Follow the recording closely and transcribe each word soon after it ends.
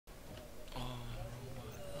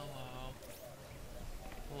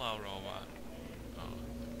Hello, robot.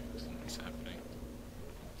 Oh, something's happening.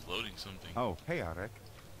 Floating something. Oh, hey, Arek.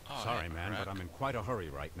 Oh, Sorry, hey, man, but Iraq. I'm in quite a hurry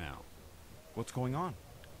right now. What's going on?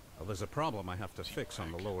 Well, there's a problem I have to fix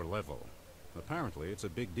on the lower level. Apparently, it's a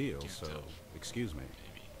big deal, Can't so tell. excuse me.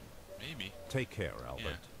 Maybe. Take care, Albert.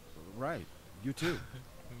 Yeah. Right. You too.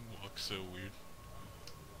 Walks so weird.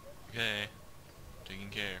 Okay. Taking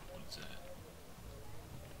care. What is that?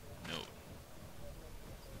 Note.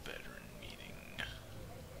 Veteran meeting.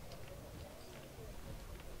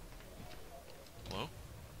 Hello?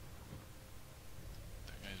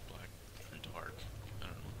 That guy's black or dark. I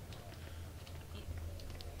don't know. Oh.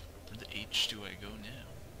 Where the H do I go now?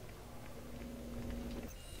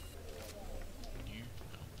 You?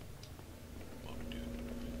 No. Oh, dude.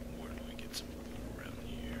 Where do I get some food around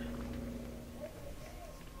here?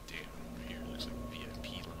 Damn, over here looks like a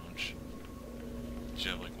VIP lounge.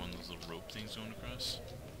 Should have like one of those little rope things going across.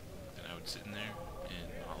 Then I would sit in there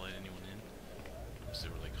and not let anyone in. Because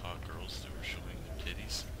there were like hot girls that were showing their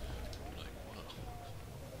titties. We're like, whoa.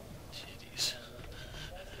 Titties.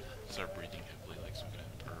 Start breathing heavily like some kind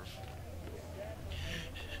of perv.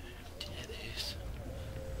 Titties.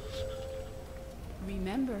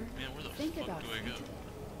 Remember, Man, where the think fuck about do I go? it.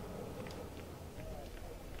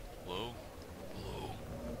 Hello? Hello?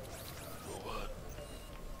 What?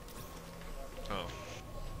 Oh.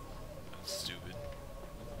 That's stupid.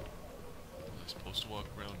 Was I supposed to walk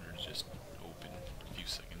around or just open a few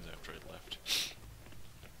seconds after I left?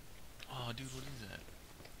 Oh, dude, what is that?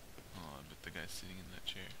 Oh, I bet the guy's sitting in that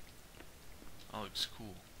chair. That looks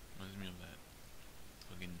cool. Reminds me of that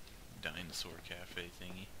fucking dinosaur cafe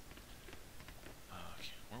thingy.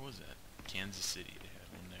 Okay, where was that? Kansas City, they had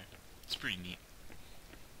one there. It's pretty neat.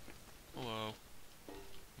 Hello.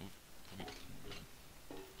 Ooh,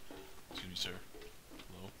 excuse me, sir.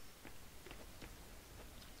 Hello.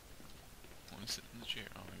 I want to sit in the chair.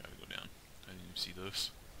 Oh, I gotta go down. I didn't even see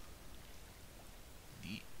those.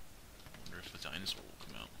 Neat. I wonder if the dinosaur will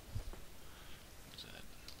come out. What's that?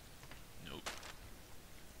 Nope.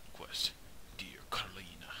 Request. Dear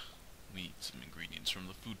Carolina, we need some ingredients from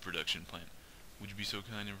the food production plant. Would you be so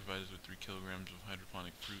kind and provide us with 3 kilograms of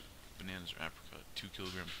hydroponic fruit, bananas or apricot, 2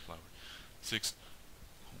 kilograms of flour, 6,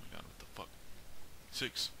 oh my god, what the fuck,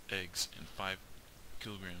 6 eggs, and 5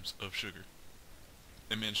 kilograms of sugar.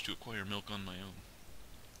 I managed to acquire milk on my own.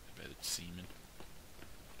 I bet it's semen.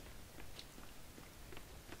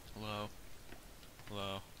 Hello?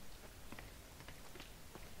 Hello?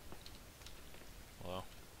 Hello?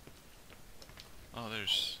 Oh,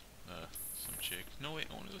 there's, some chick. No, wait,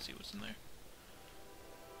 I wanna go see what's in there.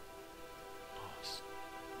 Oh, it's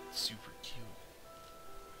super cute.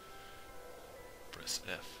 Press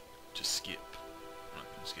F to skip. I'm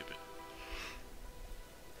not gonna skip it.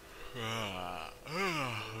 You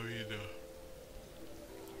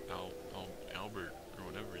know. Albert, or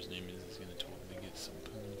whatever his name is gonna totally get some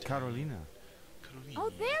poontang. Carolina. Carolina.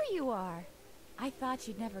 Oh, there you are. I thought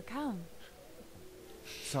you'd never come.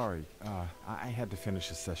 Sorry, I had to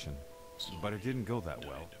finish a session. But it didn't go that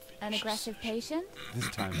well. An aggressive patient? This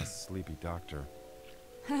time a sleepy doctor.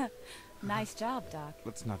 Nice job, Doc.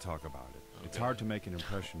 Let's not talk about it. It's Okay. hard to make an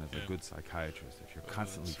impression as Yeah. a good psychiatrist if you're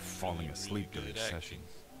constantly That's falling really, asleep really during good acting.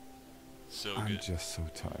 sessions. So I'm good. just so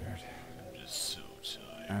tired. I'm just so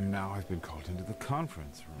tired. And now I've been called into the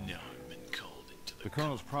conference room. Now I've been called into the The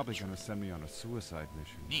colonel's probably conference going to send me on a suicide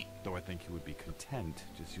mission. Neat. Though I think he would be content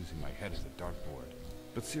just using my head as a dartboard.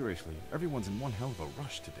 But seriously, everyone's in one hell of a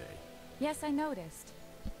rush today. Yes, I noticed.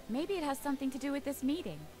 Maybe it has something to do with this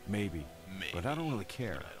meeting. Maybe. Maybe, But I don't really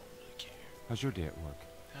care. but I don't really care. How's your day at work?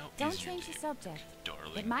 How Don't is your change the day, subject.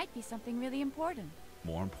 darling? It might be something really important.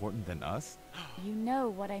 More important than us? You know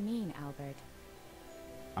what I mean, Albert.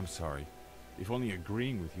 I'm sorry. If only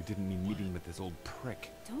agreeing with you didn't mean meeting with this old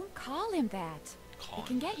prick. Don't call him that. Call It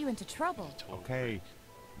can him get you into trouble. Total Okay,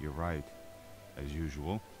 prick. you're right. As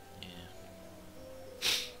usual. Yeah.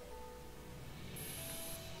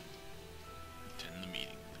 Attend the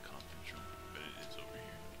meeting in the conference room. Bet it is over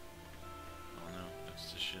here. Oh no,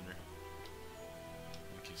 that's the shitter.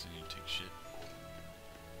 In case I need to take shit.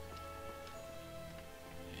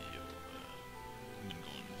 Hey yo, I've been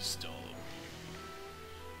going to the stall over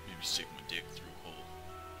here. Maybe stick my dick through a hole.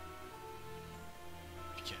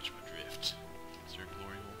 If you catch my drift. Is there a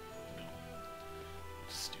glory hole? No.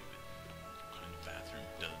 Stupid. What kind of bathroom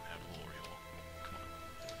doesn't have a glory hole? Come on.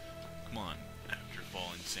 Come on,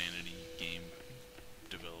 Afterfall InSanity game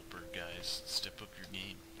developer guys, step up your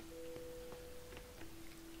game.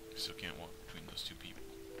 Still can't walk between those two people.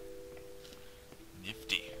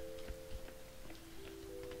 Nifty.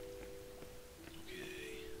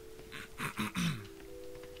 Okay.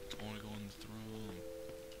 I wanna go on the throne.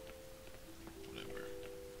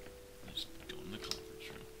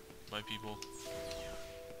 Bye, people.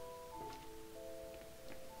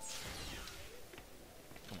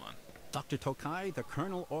 Come on. Dr. Tokai, the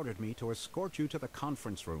Colonel ordered me to escort you to the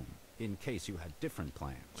conference room, in case you had different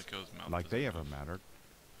plans. Like how his mouth Like they doesn't ever move. mattered.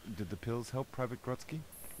 Did the pills help, Private Grutsky?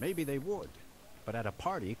 Maybe they would. But at a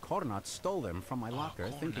party, Kornat stole them from my locker,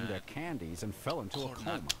 thinking they're Kornat. candies, and fell into a Kornat.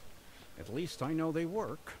 coma. At least I know they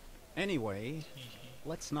work. Anyway,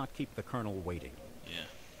 let's not keep the Colonel waiting. Yeah.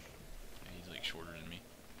 Yeah, he's like shorter than me.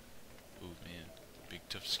 Oh man, big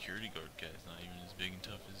tough security guard guy's not even as big and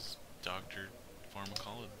tough as Dr.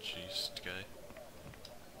 Pharmacologist guy.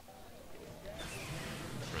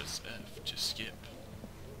 Press F to skip.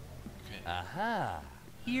 Okay. Aha!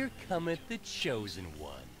 Here cometh the chosen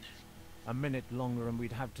one. A minute longer and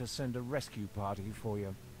we'd have to send a rescue party for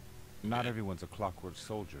you. Not Yeah. everyone's a clockwork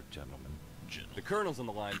soldier, gentlemen. The Colonel's on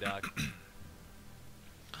the line, Doc.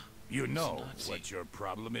 You know Nazi. what your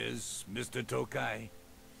problem is, Mr. Tokai?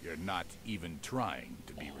 You're not even trying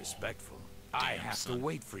to be respectful. I damn, have son. to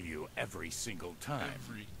wait for you every single time.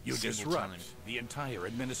 Every You single disrupt time. the entire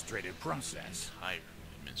administrative process. Entire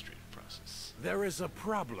administrative process. There is a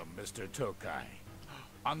problem, Mr. Tokai.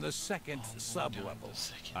 On the second Oh, sub-level. down the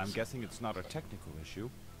second I'm sub- guessing it's not a technical issue.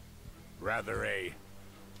 Rather a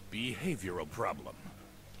behavioral problem.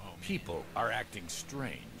 Oh, man. People are acting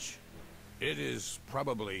strange. It is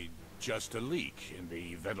probably just a leak in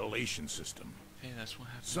the ventilation system. Hey, that's what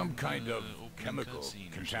happened. Some in kind the of opening chemical cutscene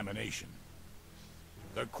or contamination.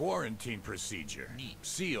 The quarantine procedure Neat.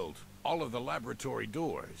 sealed all of the laboratory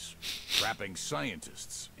doors, trapping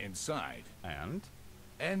scientists inside.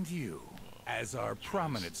 And you, as our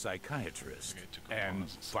prominent psychiatrist Like I took a and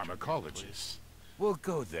pause in such a weird pharmacologist, place. will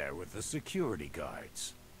go there with the security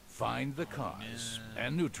guards, find the cause, no.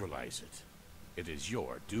 and neutralize it. It is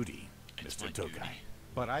your duty, It's Mr. my Tokai. duty.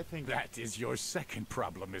 But I think That is your second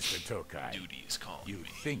problem, Mr. Tokai. Duty is calling You me.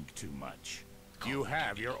 think too much. Call You me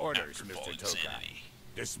have duty. your orders, Afterfall Mr. Tokai. InSanity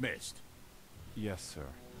Dismissed. Yes, sir.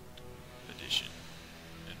 Edition.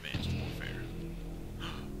 Advanced Warfare.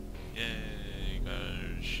 Yay, got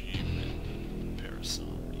an achievement.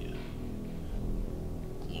 Parasomnia.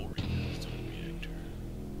 Glory Stone Reactor.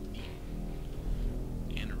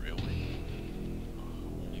 And a railway. Oh,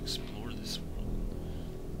 I want to explore this world.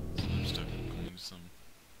 So I'm stuck going to some,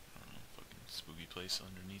 I don't know, fucking spooky place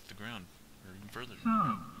underneath the ground. Or even further.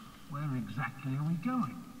 So, where exactly are we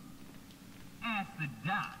going? Ask the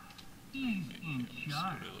doc. He's in This is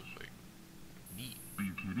charge. what it looked like. Neat. Are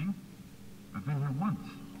you kidding? I've been here once,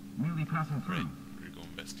 merely passing Right, through. we're gonna go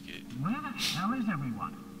investigate. Where the hell is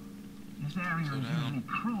everyone? This area Slow is down. usually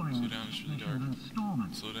crawling Slow with down, it's really suspicious dark.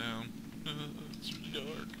 installments. Slow down. It's really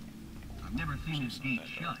dark. I've never seen this It's gate not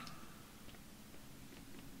that shut. dark.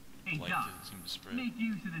 Hey, Light Doc, doesn't seem to spread. make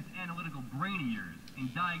use of this analytical brain of yours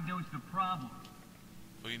and diagnose the problem.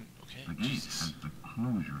 Fucking, okay, The gate Jesus. has the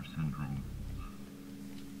closure syndrome.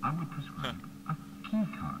 I would prescribe a key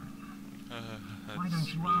card. Why don't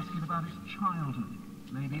you ask it about its childhood?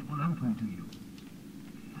 Maybe it will open to you.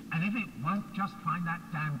 And if it won't just find that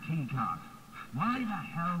damn key card, why the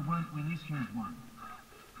hell weren't we issued one?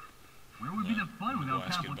 Where would be the fun Go without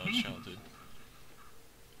ask it about complications? childhood.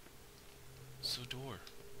 So, Door,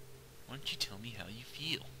 why don't you tell me how you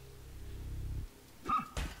feel?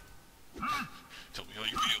 Tell me how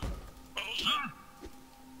you feel. Oh,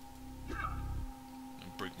 shit.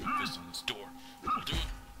 I'm breaking my fist on this door. I'll do it.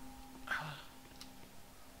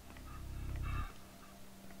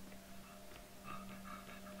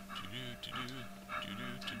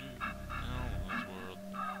 No, this world.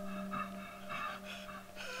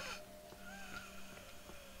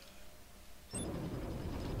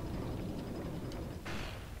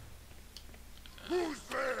 Who's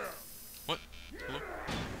there? What? Hello?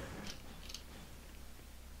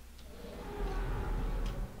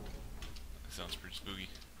 That sounds pretty spooky.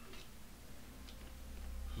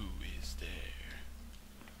 Who is there?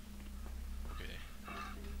 Okay.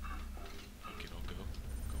 Okay, I'll go.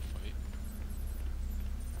 Go fight.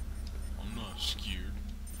 I'm not scared.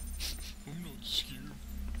 I'm not scared.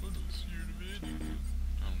 I'm not scared of anything.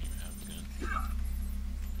 I don't even have a gun.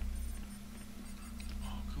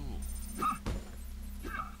 Oh, cool.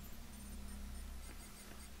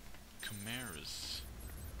 Chimeras.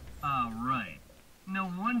 All right.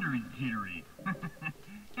 No wonder he's jittery.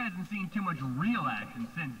 Hasn't seen too much real action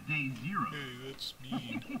since day zero. Hey, that's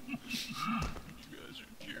mean. You guys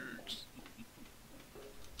are jerks.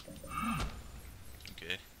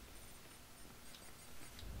 Okay.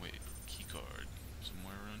 Wait, key card.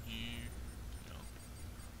 Somewhere around here?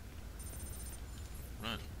 No.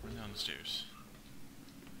 Run down the stairs.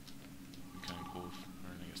 Kinda cool, or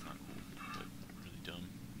I guess not cool, but really dumb,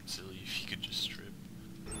 silly if you could just strip.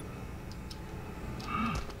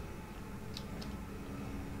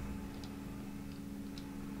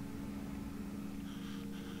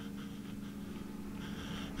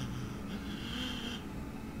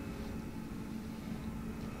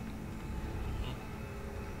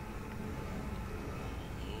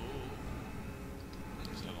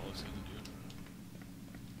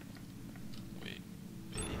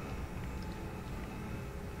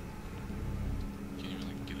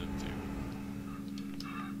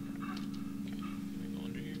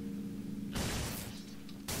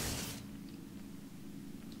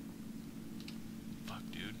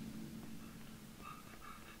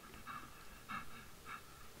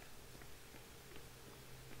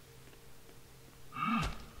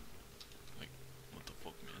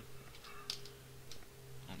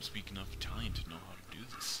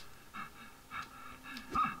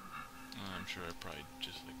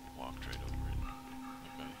 walked right over it,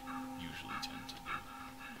 like I usually tend to do.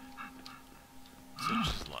 Such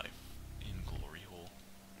is life in Glory Hole.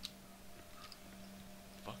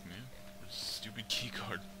 Fuck, man. This stupid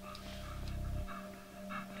keycard.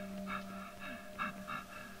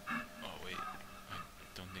 Oh, wait. I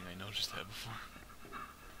don't think I noticed that before.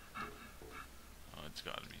 Oh, it's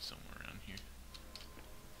gotta be somewhere around here.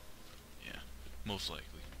 Yeah, most likely.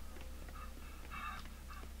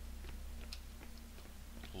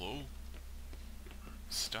 Hello?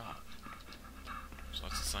 Stop. There's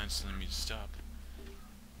lots of signs telling me to stop.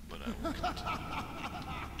 But I will continue.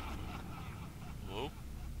 Hello?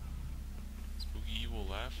 Spooky evil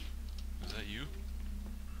laugh? Is that you?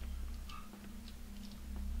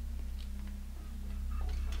 Oh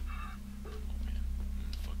man, I'm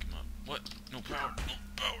gonna fuck him up. What? No power!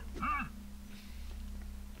 No power!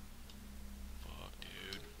 Fuck,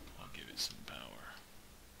 dude. I'll give it some power.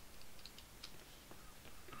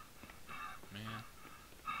 Man.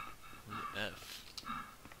 Where's the F?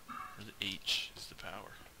 Where's the H is the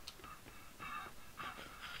power?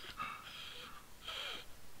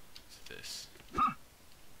 Is it this?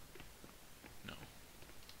 No.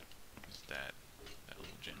 Is that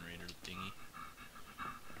little generator thingy?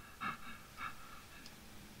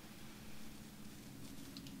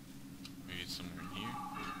 Maybe it's somewhere in here?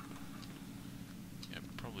 Yeah,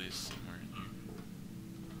 it probably is somewhere in here.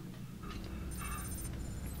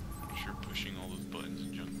 I'm sure pushing all those buttons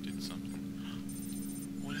and junk did something.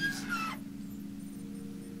 What is it?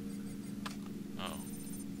 Oh.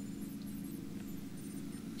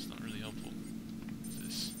 It's not really helpful. What's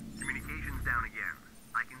this? Communications down again.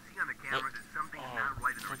 I can see on the camera that something's not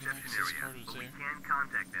right in the reception area, but we can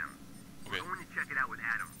contact them. Okay. We're going to check it out with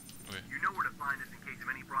Adam. Okay. You know where to find us in case of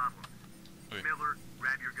any problems. Okay. Miller,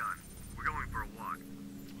 grab your gun. We're going for a walk.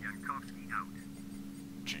 Jankowski out.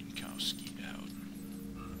 Jankowski out.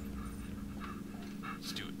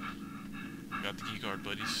 Let's do it. Got the keycard,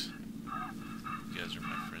 buddies. You guys are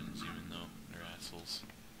my friends, even though they're assholes.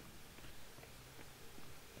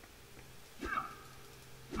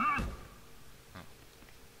 Huh.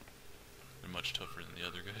 They're much tougher than the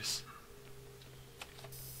other guys.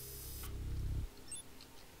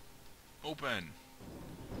 Open!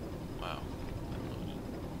 Wow. That loaded.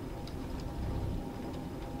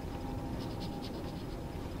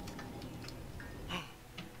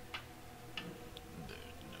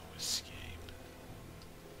 There's no escape.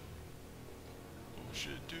 Oh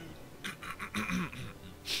shit, dude.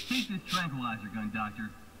 Take this tranquilizer gun, Doctor.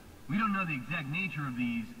 We don't know the exact nature of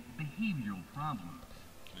these behavioral problems.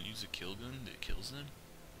 Can I use a kill gun that kills them?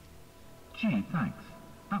 Gee, thanks.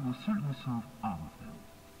 That will certainly solve all of them.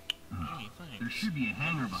 Hey, thanks. There should be a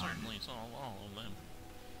hangar behind Certainly solve all of them.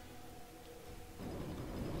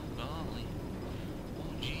 Golly.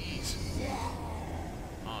 Oh, jeez.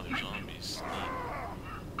 Oh, they're zombies.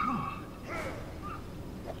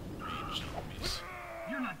 Rage zombies.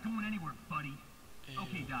 You're not going anywhere, buddy.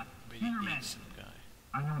 Okay, Doc. Finger magic. Some guy.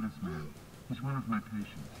 I know this man. He's one of my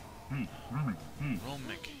patients. Hey, Romek. Hey.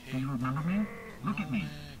 Romek. Do Hey. you remember me? Look at me.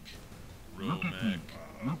 Romek. Look at me.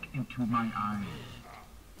 Look into my eyes.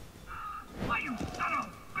 Why, you son of a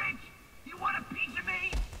bitch! You want a piece of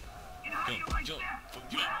me? And how do you like that? Fuck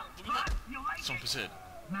you up. Huh? You like Stomp it? his head.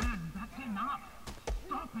 Man, that's enough.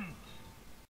 Stop it.